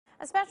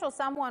A special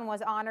someone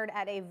was honored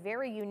at a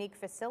very unique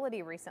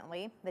facility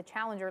recently. The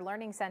Challenger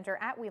Learning Center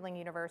at Wheeling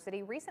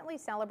University recently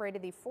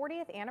celebrated the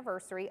 40th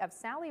anniversary of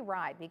Sally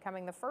Ride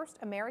becoming the first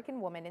American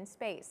woman in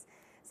space.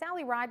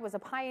 Sally Ride was a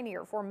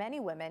pioneer for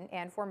many women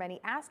and for many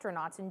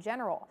astronauts in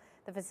general.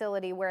 The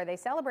facility where they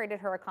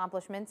celebrated her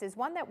accomplishments is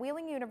one that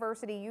Wheeling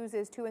University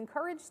uses to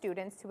encourage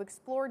students to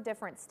explore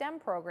different STEM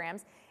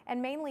programs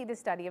and mainly the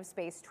study of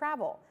space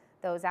travel.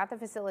 Those at the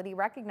facility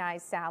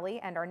recognize Sally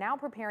and are now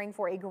preparing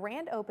for a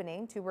grand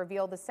opening to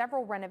reveal the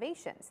several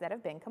renovations that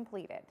have been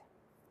completed.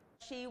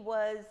 She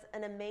was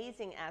an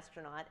amazing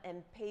astronaut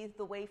and paved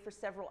the way for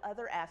several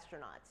other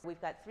astronauts. We've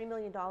got $3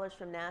 million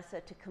from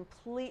NASA to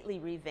completely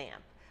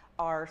revamp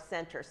our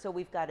center. So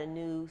we've got a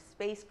new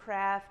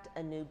spacecraft,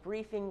 a new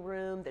briefing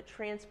room, the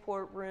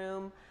transport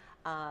room.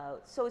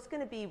 So it's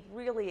going to be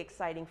really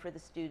exciting for the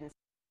students.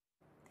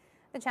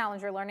 The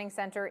Challenger Learning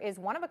Center is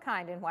one of a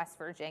kind in West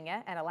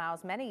Virginia and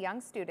allows many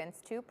young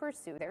students to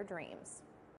pursue their dreams.